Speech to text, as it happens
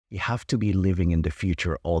you have to be living in the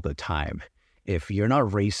future all the time. If you're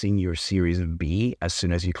not racing your Series B as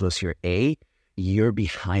soon as you close your A, you're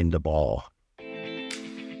behind the ball.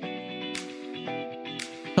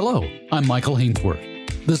 Hello, I'm Michael Hainsworth.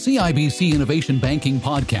 The CIBC Innovation Banking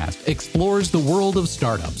Podcast explores the world of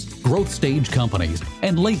startups, growth stage companies,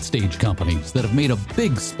 and late stage companies that have made a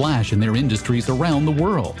big splash in their industries around the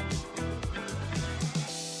world.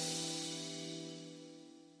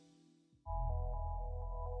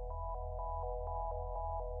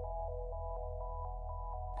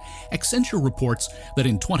 Accenture reports that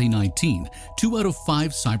in 2019, 2 out of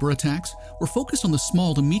 5 cyber attacks were focused on the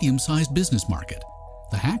small to medium-sized business market.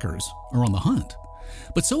 The hackers are on the hunt.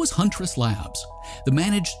 But so is Huntress Labs. The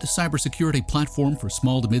managed cybersecurity platform for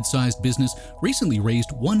small to mid-sized business recently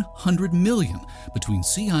raised $100 million between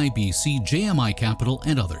CIBC, JMI Capital,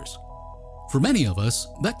 and others. For many of us,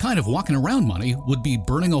 that kind of walking around money would be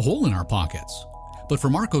burning a hole in our pockets. But for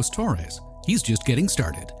Torres, he's just getting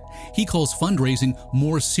started. He calls fundraising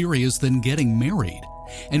more serious than getting married.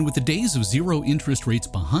 And with the days of zero interest rates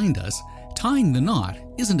behind us, tying the knot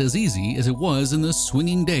isn't as easy as it was in the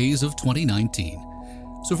swinging days of 2019.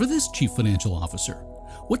 So for this Chief Financial Officer,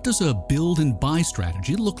 what does a build and buy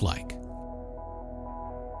strategy look like?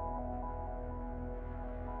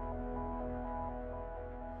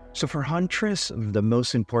 So for Huntress, the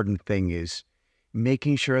most important thing is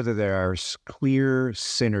making sure that there are clear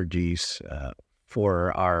synergies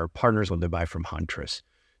for our partners when they buy from Huntress.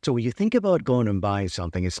 So when you think about going and buying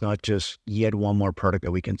something, it's not just yet one more product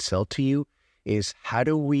that we can sell to you, is how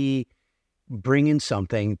do we bring in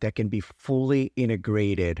something that can be fully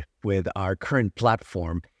integrated with our current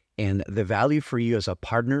platform, and the value for you as a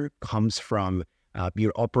partner comes from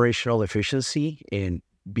your operational efficiency in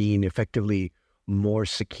being effectively more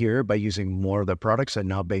secure by using more of the products and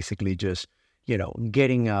not basically just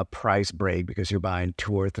getting a price break because you're buying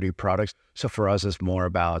 2 or 3 products. So for us, it's more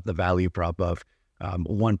about the value prop of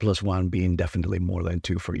 1 + 1 being definitely more than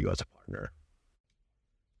 2 for you as a partner.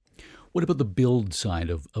 What about the build side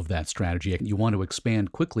of that strategy? You want to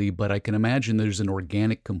expand quickly, but I can imagine there's an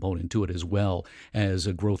organic component to it as well as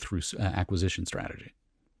a growth through acquisition strategy.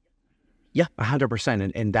 Yeah,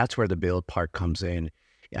 100%. And that's where the build part comes in.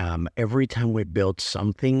 Every time we build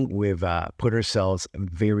something, we've put ourselves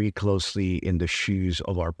very closely in the shoes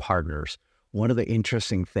of our partners. One of the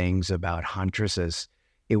interesting things about Huntress is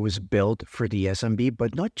it was built for the SMB,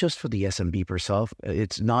 but not just for the SMB per se.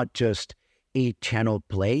 It's not just a channel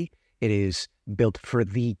play. It is built for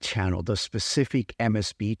the channel, the specific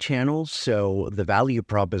MSB channel. So the value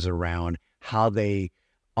prop is around how they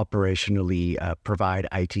operationally provide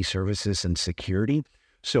IT services and security.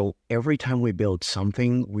 So every time we build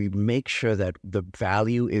something, we make sure that the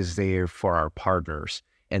value is there for our partners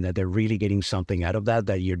and that they're really getting something out of that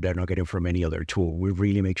they're not getting from any other tool. We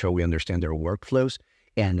really make sure we understand their workflows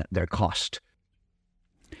and their cost.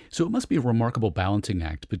 So it must be a remarkable balancing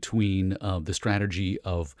act between the strategy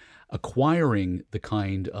of acquiring the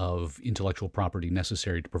kind of intellectual property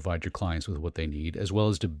necessary to provide your clients with what they need, as well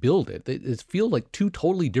as to build it. It feels like 2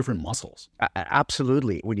 totally different muscles.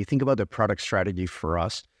 Absolutely. When you think about the product strategy for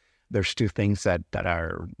us, there's 2 things that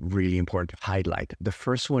are really important to highlight. The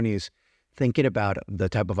first one is thinking about the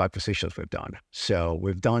type of acquisitions we've done. So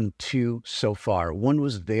we've done 2 so far. One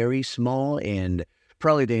was very small and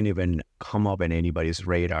probably didn't even come up on anybody's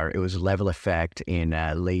radar. It was Level Effect in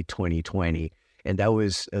late 2020. And that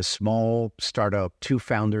was a small startup, 2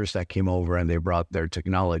 founders that came over and they brought their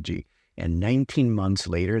technology. And 19 months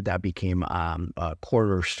later, that became a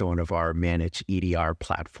cornerstone of our managed EDR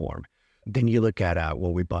platform. Then you look at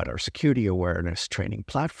what we bought, our security awareness training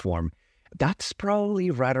platform. That's probably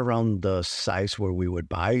right around the size where we would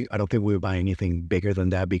buy. I don't think we would buy anything bigger than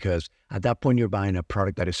that because at that point, you're buying a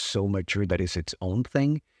product that is so mature that is its own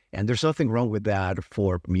thing. And there's nothing wrong with that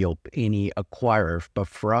for any acquirer. But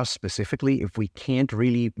for us specifically, if we can't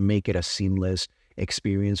really make it a seamless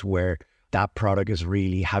experience where that product is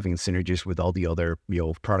really having synergies with all the other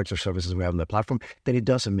products or services we have on the platform, then it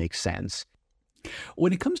doesn't make sense.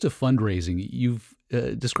 When it comes to fundraising, you've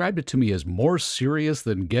described it to me as more serious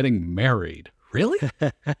than getting married. Really?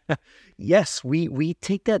 Yes, we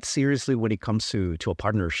take that seriously when it comes to a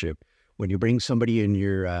partnership. When you bring somebody in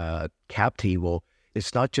your cap table,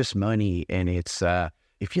 it's not just money, and it's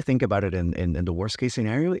if you think about it in the worst case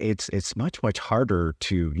scenario, it's much harder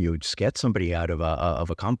to just get somebody out of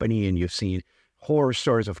a company, and you've seen horror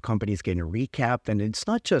stories of companies getting recapped, and it's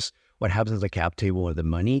not just what happens at the cap table with the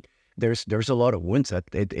money. There's a lot of wins that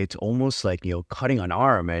it's almost like cutting an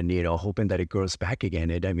arm and hoping that it grows back again.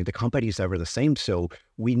 The company is never the same, so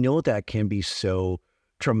we know that can be so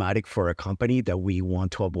traumatic for a company that we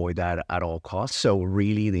want to avoid that at all costs. So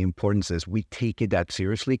really the importance is we take it that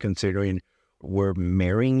seriously, considering we're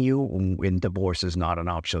marrying you when divorce is not an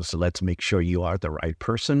option. So let's make sure you are the right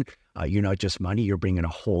person. You're not just money, you're bringing a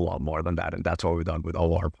whole lot more than that. And that's what we've done with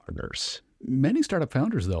all our partners. Many startup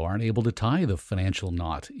founders, though, aren't able to tie the financial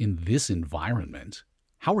knot in this environment.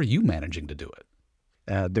 How are you managing to do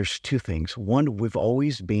it? There's two things. One, we've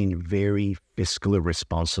always been very fiscally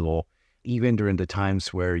responsible, even during the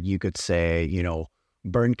times where you could say,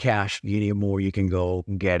 burn cash, you need more, you can go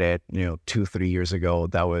get it. 2-3 years ago,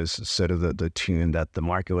 that was sort of the tune that the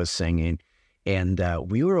market was singing. And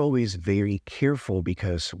we were always very careful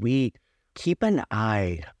because we keep an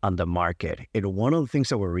eye on the market. And one of the things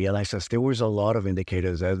that we realized is there was a lot of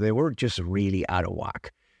indicators that they were just really out of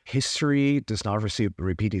whack. History does not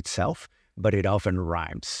repeat itself, but it often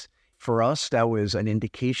rhymes. For us, that was an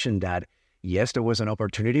indication that, yes, there was an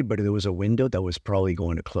opportunity, but there was a window that was probably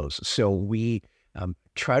going to close. So we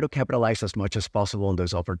try to capitalize as much as possible on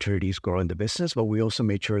those opportunities growing the business, but we also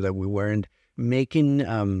made sure that we weren't making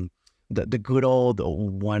the good old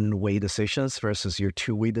one-way decisions versus your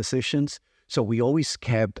two-way decisions. So we always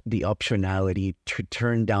kept the optionality to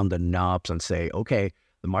turn down the knobs and say, okay,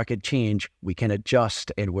 the market changed, we can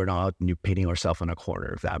adjust, and we're not pitting ourselves in a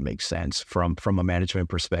corner, if that makes sense, from a management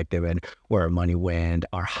perspective and where our money went,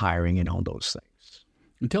 our hiring, and all those things.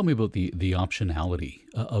 And tell me about the optionality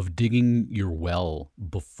of digging your well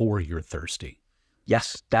before you're thirsty.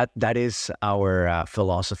 Yes, that is our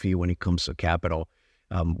philosophy when it comes to capital.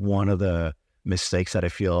 One of the mistakes that I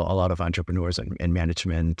feel a lot of entrepreneurs and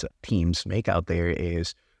management teams make out there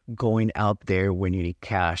is going out there when you need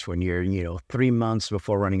cash, when you're 3 months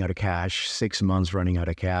before running out of cash, 6 months running out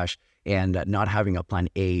of cash, and not having a plan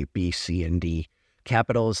A, B, C, and D.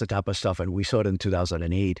 Capital is the type of stuff, and we saw it in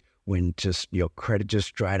 2008 when just credit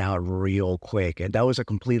just dried out real quick, and that was a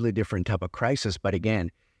completely different type of crisis. But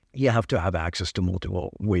again, you have to have access to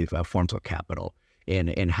multiple forms of capital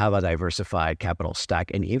and have a diversified capital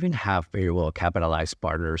stack, and even have very well capitalized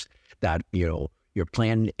partners that your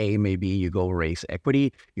plan A may be you go raise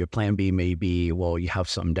equity. Your plan B may be, well, you have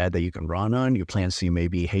some debt that you can run on. Your plan C may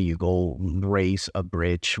be, hey, you go raise a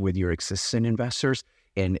bridge with your existing investors.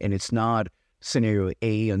 And it's not scenario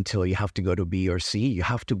A until you have to go to B or C. You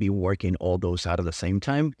have to be working all those out at the same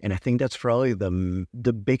time. And I think that's probably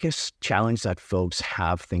the biggest challenge that folks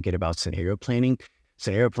have thinking about scenario planning.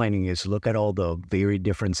 Scenario planning is look at all the very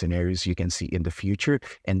different scenarios you can see in the future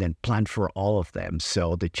and then plan for all of them.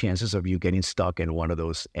 So the chances of you getting stuck in one of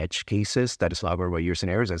those edge cases that is not covered by your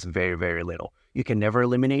scenarios is very, very little. You can never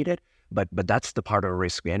eliminate it, but that's the part of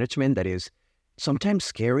risk management that is sometimes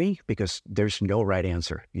scary because there's no right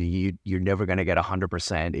answer. You're never going to get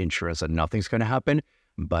 100% insurance that nothing's going to happen,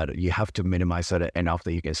 but you have to minimize it enough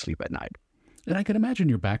that you can sleep at night. And I can imagine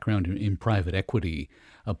your background in private equity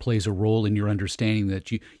plays a role in your understanding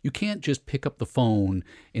that you can't just pick up the phone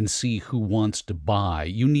and see who wants to buy.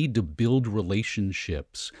 You need to build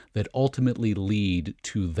relationships that ultimately lead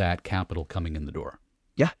to that capital coming in the door.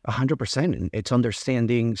 Yeah, 100%. And it's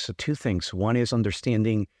understanding, so two things. One is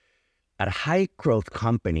understanding at a high growth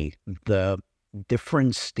company, the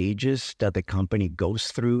different stages that the company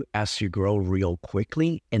goes through as you grow real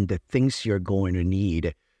quickly and the things you're going to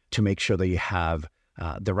need to make sure that you have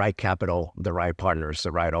the right capital, the right partners,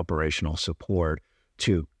 the right operational support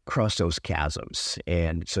to cross those chasms.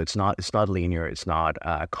 And so it's not linear, it's not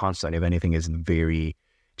constant. If anything, it's very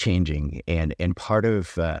changing. And part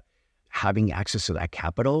of having access to that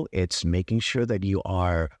capital, it's making sure that you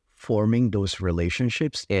are forming those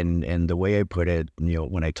relationships. And the way I put it,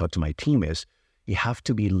 when I talk to my team is, you have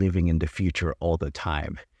to be living in the future all the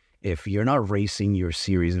time. If you're not racing your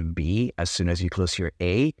Series B as soon as you close your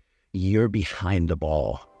A, you're behind the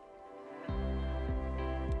ball.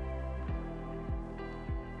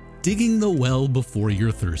 Digging the well before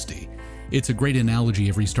you're thirsty. It's a great analogy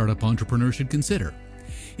every startup entrepreneur should consider.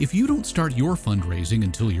 If you don't start your fundraising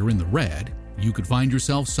until you're in the red, you could find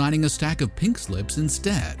yourself signing a stack of pink slips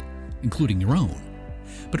instead, including your own.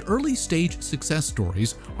 But early stage success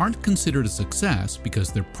stories aren't considered a success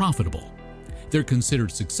because they're profitable. They're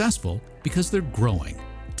considered successful because they're growing,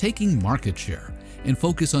 taking market share, and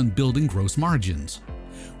focus on building gross margins.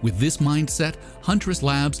 With this mindset, Huntress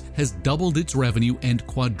Labs has doubled its revenue and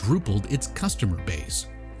quadrupled its customer base.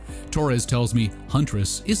 Torres tells me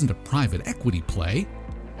Huntress isn't a private equity play,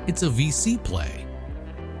 it's a VC play.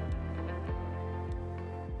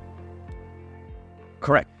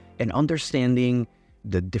 Correct. And understanding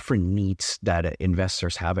the different needs that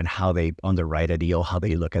investors have and how they underwrite a deal, how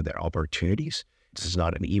they look at their opportunities. This is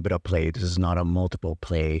not an EBITDA play. This is not a multiple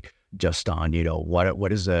play just on,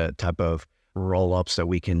 what is the type of roll-ups that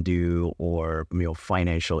we can do, or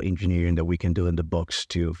financial engineering that we can do in the books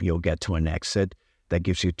to get to an exit that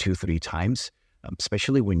gives you 2-3 times.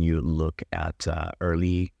 Especially when you look at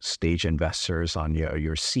early stage investors on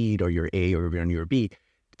your seed or your A or on your B,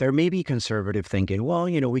 there may be conservative thinking, well,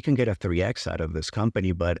 we can get a 3x out of this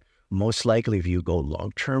company, but most likely if you go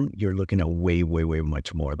long term, you're looking at way, way, way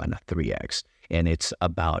much more than a 3x. And it's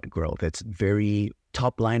about growth. It's very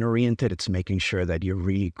top line oriented. It's making sure that you're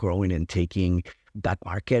really growing and taking that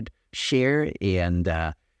market share. And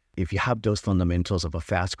if you have those fundamentals of a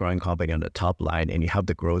fast growing company on the top line and you have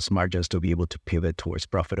the gross margins to be able to pivot towards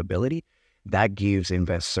profitability, that gives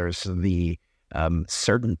investors the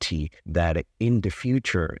certainty that in the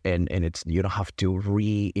future, and it's, you don't have to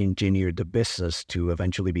re-engineer the business to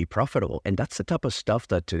eventually be profitable. And that's the type of stuff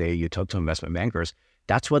that today you talk to investment bankers,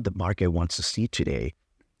 that's what the market wants to see today.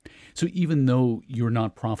 So even though you're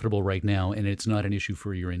not profitable right now and it's not an issue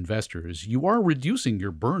for your investors, you are reducing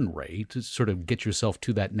your burn rate to sort of get yourself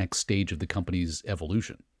to that next stage of the company's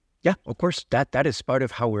evolution. Yeah, of course, that is part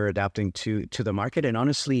of how we're adapting to the market. And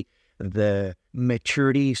honestly, the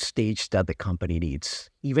maturity stage that the company needs.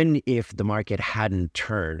 Even if the market hadn't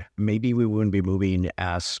turned, maybe we wouldn't be moving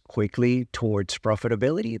as quickly towards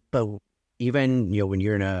profitability. But even when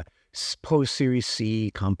you're in a post-Series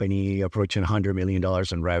C company approaching $100 million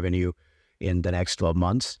in revenue in the next 12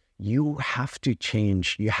 months, you have to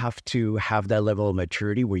change. You have to have that level of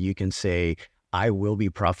maturity where you can say, I will be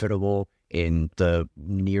profitable in the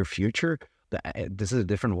near future. This is a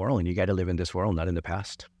different world, and you got to live in this world, not in the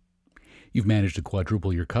past. You've managed to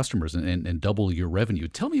quadruple your customers and double your revenue.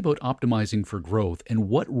 Tell me about optimizing for growth and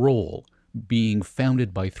what role being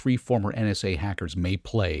founded by 3 former NSA hackers may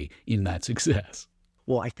play in that success.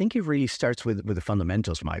 Well, I think it really starts with the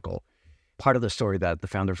fundamentals, Michael. Part of the story that the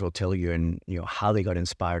founders will tell you, and how they got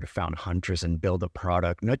inspired to found Huntress and build a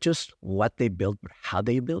product, not just what they built, but how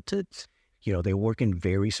they built it. They work in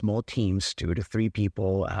very small teams, 2 to 3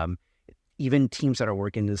 people. Even teams that are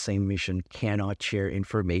working the same mission cannot share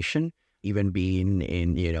information. Even being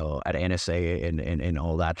in, at NSA and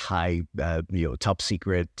all that high, top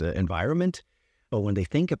secret environment. But when they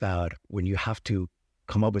think about when you have to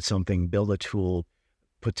come up with something, build a tool,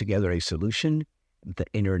 put together a solution, the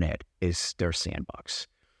internet is their sandbox.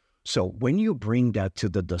 So when you bring that to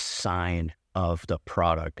the design of the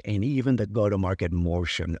product and even the go-to-market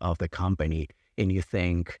motion of the company, and you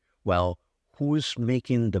think, well, who's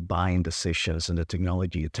making the buying decisions and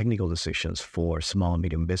the technical decisions for small and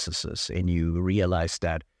medium businesses? And you realize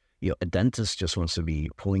that, a dentist just wants to be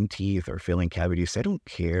pulling teeth or filling cavities. They don't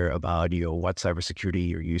care about, what cybersecurity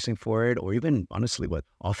you're using for it, or even honestly, what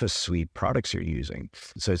office suite products you're using.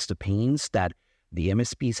 So it's the pains that the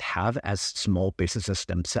MSPs have as small businesses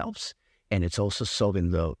themselves. And it's also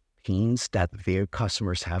solving the pains that their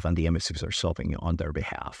customers have and the MSPs are solving on their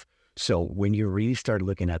behalf. So when you really start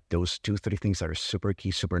looking at those 2-3 things that are super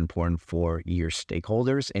key, super important for your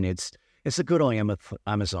stakeholders, and it's a good old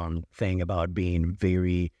Amazon thing about being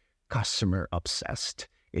very customer obsessed.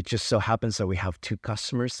 It just so happens that we have 2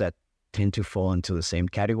 customers that tend to fall into the same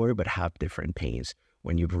category but have different pains.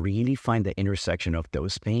 When you really find the intersection of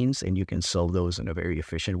those pains and you can solve those in a very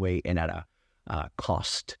efficient way and at a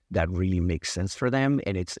cost that really makes sense for them,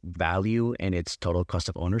 and its value and its total cost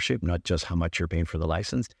of ownership, not just how much you're paying for the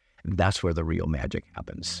license, that's where the real magic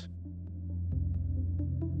happens.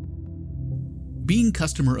 Being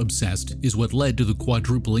customer obsessed is what led to the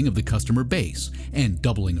quadrupling of the customer base and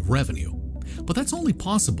doubling of revenue. But that's only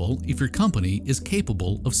possible if your company is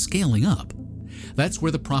capable of scaling up. That's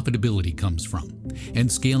where the profitability comes from.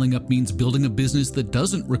 And scaling up means building a business that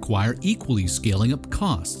doesn't require equally scaling up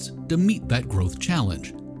costs to meet that growth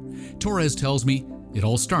challenge. Torres tells me it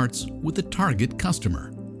all starts with the target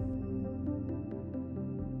customer.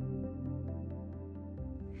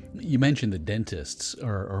 You mentioned that dentists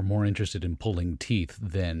are more interested in pulling teeth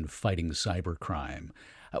than fighting cybercrime.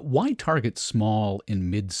 Why target small and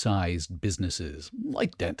mid-sized businesses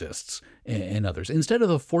like dentists and others instead of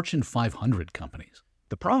the Fortune 500 companies?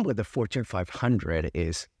 The problem with the Fortune 500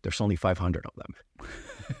 is there's only 500 of them.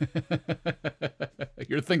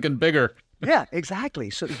 You're thinking bigger. Yeah, exactly.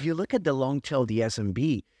 So if you look at the long tail, the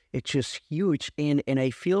SMB, it's just huge. And I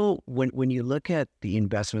feel when you look at the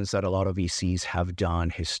investments that a lot of VCs have done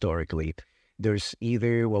historically, there's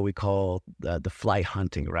either what we call the fly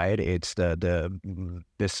hunting, right? It's the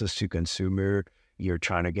business to consumer. You're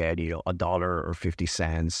trying to get, $1 or 50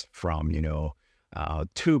 cents from,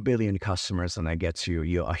 2 billion customers, and that gets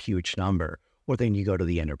you a huge number. Or then you go to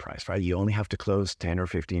the enterprise, right? You only have to close 10 or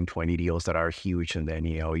 15, 20 deals that are huge. And then,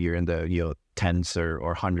 you're in the, tens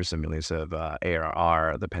or hundreds of millions of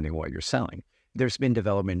ARR, depending on what you're selling. there's been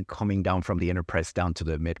development coming down from the enterprise down to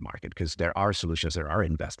the mid-market because there are solutions, there are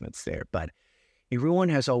investments there. But everyone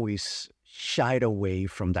has always shied away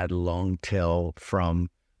from that long tail from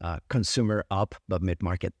consumer up, but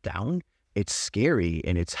mid-market down. It's scary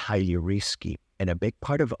and it's highly risky. And a big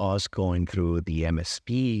part of us going through the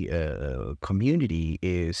MSP community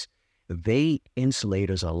is they insulate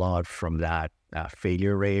us a lot from that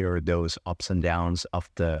failure rate or those ups and downs of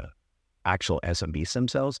the actual SMBs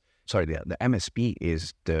themselves. Sorry, the MSP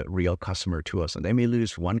is the real customer to us. And they may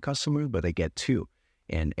lose one customer, but they get two.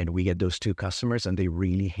 And we get those two customers and they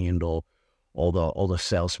really handle all the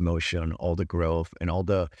sales motion, all the growth, and all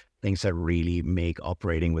the things that really make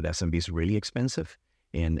operating with SMBs really expensive.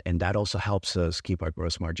 And that also helps us keep our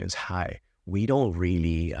gross margins high. We don't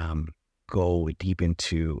really go deep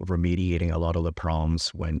into remediating a lot of the problems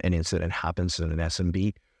when an incident happens in an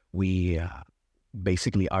SMB. We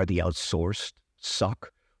basically are the outsourced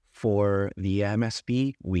SOC for the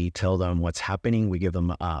MSP. We tell them what's happening. We give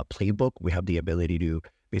them a playbook. We have the ability to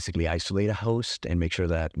basically isolate a host and make sure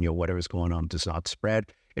that whatever's going on does not spread.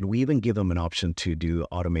 And we even give them an option to do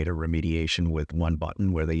automated remediation with one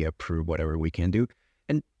button where they approve whatever we can do.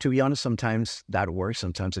 And to be honest, sometimes that works,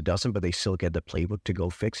 sometimes it doesn't, but they still get the playbook to go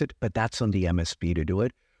fix it. But that's on the MSP to do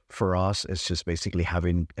it. For us, it's just basically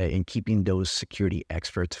having and keeping those security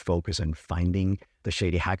experts focused on finding the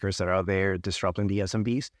shady hackers that are out there disrupting the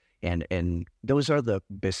SMBs. And those are the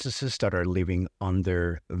businesses that are living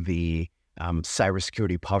under the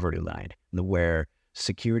cybersecurity poverty line, where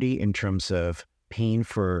security in terms of paying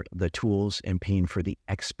for the tools and paying for the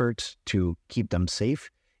experts to keep them safe,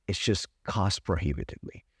 it's just cost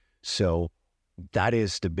prohibitively. So that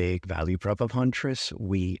is the big value prop of Huntress.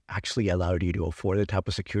 We actually allowed you to afford the type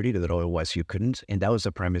of security that otherwise you couldn't. And that was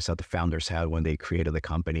the premise that the founders had when they created the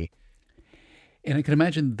company. And I can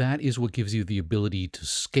imagine that is what gives you the ability to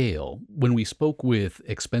scale. When we spoke with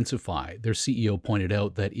Expensify, their CEO pointed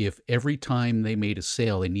out that if every time they made a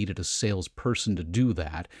sale, they needed a salesperson to do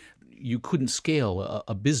that, you couldn't scale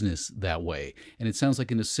a business that way. And it sounds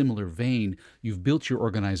like in a similar vein, you've built your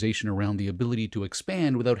organization around the ability to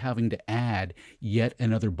expand without having to add yet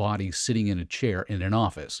another body sitting in a chair in an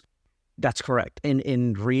office. That's correct.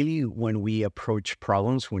 And really, when we approach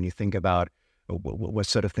problems, when you think about what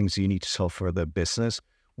sort of things do you need to solve for the business,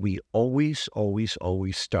 we always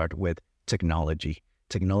start with technology.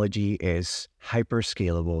 Technology is hyper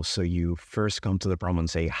scalable. So you first come to the problem and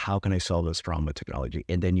say, how can I solve this problem with technology?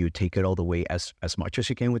 And then you take it all the way as much as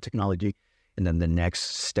you can with technology. And then the next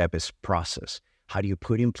step is process. How do you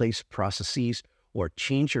put in place processes or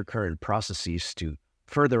change your current processes to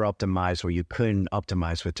further optimize where you couldn't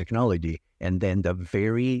optimize with technology? And then the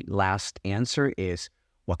very last answer is,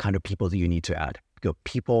 what kind of people do you need to add? Because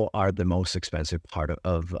people are the most expensive part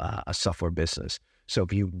of a software business. So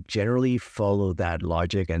if you generally follow that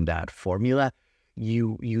logic and that formula,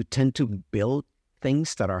 you tend to build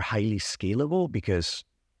things that are highly scalable because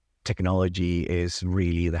technology is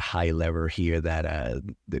really the high lever here that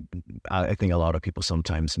I think a lot of people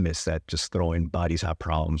sometimes miss, that just throwing bodies at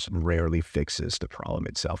problems rarely fixes the problem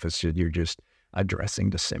itself. You're just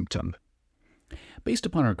addressing the symptom. Based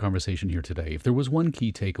upon our conversation here today, if there was one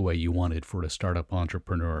key takeaway you wanted for a startup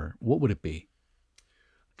entrepreneur, what would it be?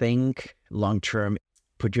 Think long-term,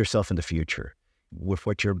 put yourself in the future. With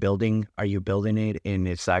what you're building, are you building it and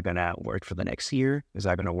is that going to work for the next year? Is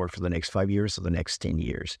that going to work for the next 5 years or the next 10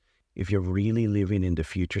 years? If you're really living in the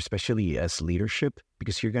future, especially as leadership,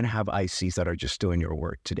 because you're going to have ICs that are just doing your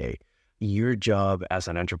work today. Your job as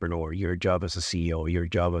an entrepreneur, your job as a CEO, your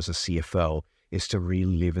job as a CFO is to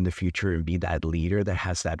really live in the future and be that leader that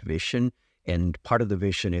has that vision. And part of the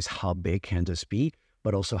vision is how big can this be?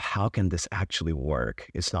 But also, how can this actually work?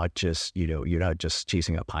 It's not just, you're not just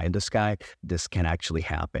chasing a pie in the sky. This can actually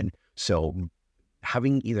happen. So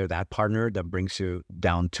having either that partner that brings you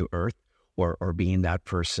down to earth or being that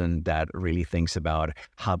person that really thinks about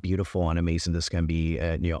how beautiful and amazing this can be,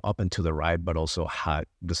 up and to the right, but also how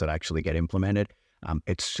does it actually get implemented?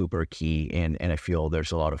 It's super key. And I feel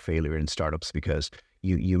there's a lot of failure in startups because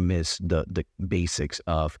you miss the basics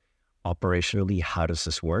of operationally, how does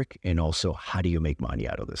this work? And also, how do you make money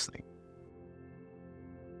out of this thing?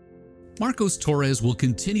 Marcos Torres will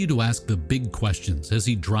continue to ask the big questions as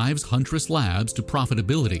he drives Huntress Labs to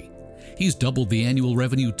profitability. He's doubled the annual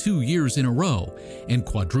revenue 2 years in a row and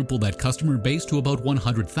quadrupled that customer base to about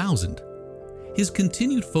 100,000. His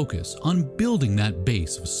continued focus on building that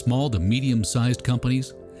base of small to medium-sized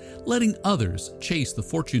companies, letting others chase the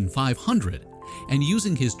Fortune 500, and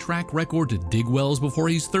using his track record to dig wells before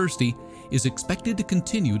he's thirsty is expected to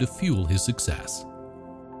continue to fuel his success.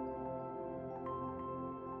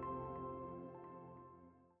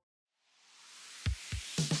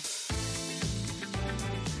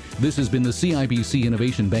 This has been the CIBC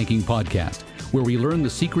Innovation Banking Podcast, where we learn the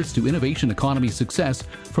secrets to innovation economy success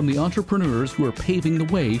from the entrepreneurs who are paving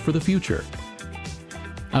the way for the future.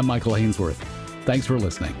 I'm Michael Hainsworth. Thanks for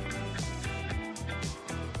listening.